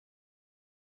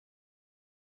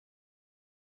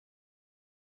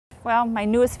well, my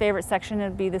newest favorite section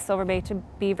would be the Silver Bay to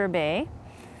Beaver Bay.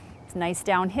 It's nice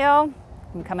downhill.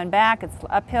 I'm coming back, it's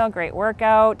uphill, great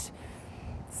workout.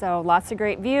 So lots of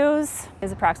great views.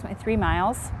 It's approximately 3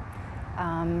 miles.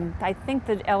 I think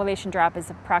the elevation drop is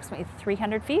approximately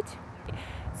 300 feet.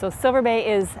 So Silver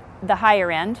Bay is the higher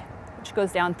end, which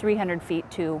goes down 300 feet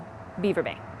to Beaver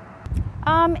Bay.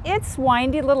 It's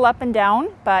windy, a little up and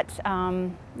down, but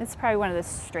it's probably one of the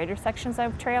straighter sections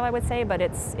of trail, I would say, but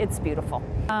it's beautiful.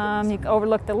 You can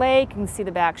overlook the lake, you can see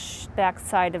the back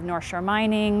side of North Shore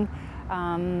Mining.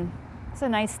 It's a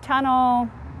nice tunnel.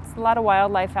 There's a lot of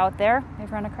wildlife out there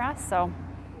I've run across. So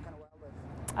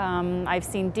I've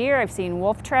seen deer, I've seen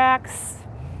wolf tracks,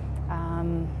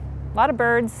 a lot of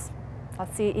birds.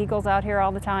 I'll see eagles out here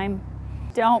all the time.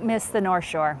 Don't miss the North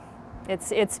Shore.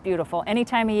 It's beautiful any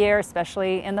time of year,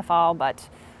 especially in the fall, but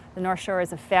the North Shore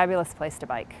is a fabulous place to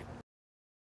bike.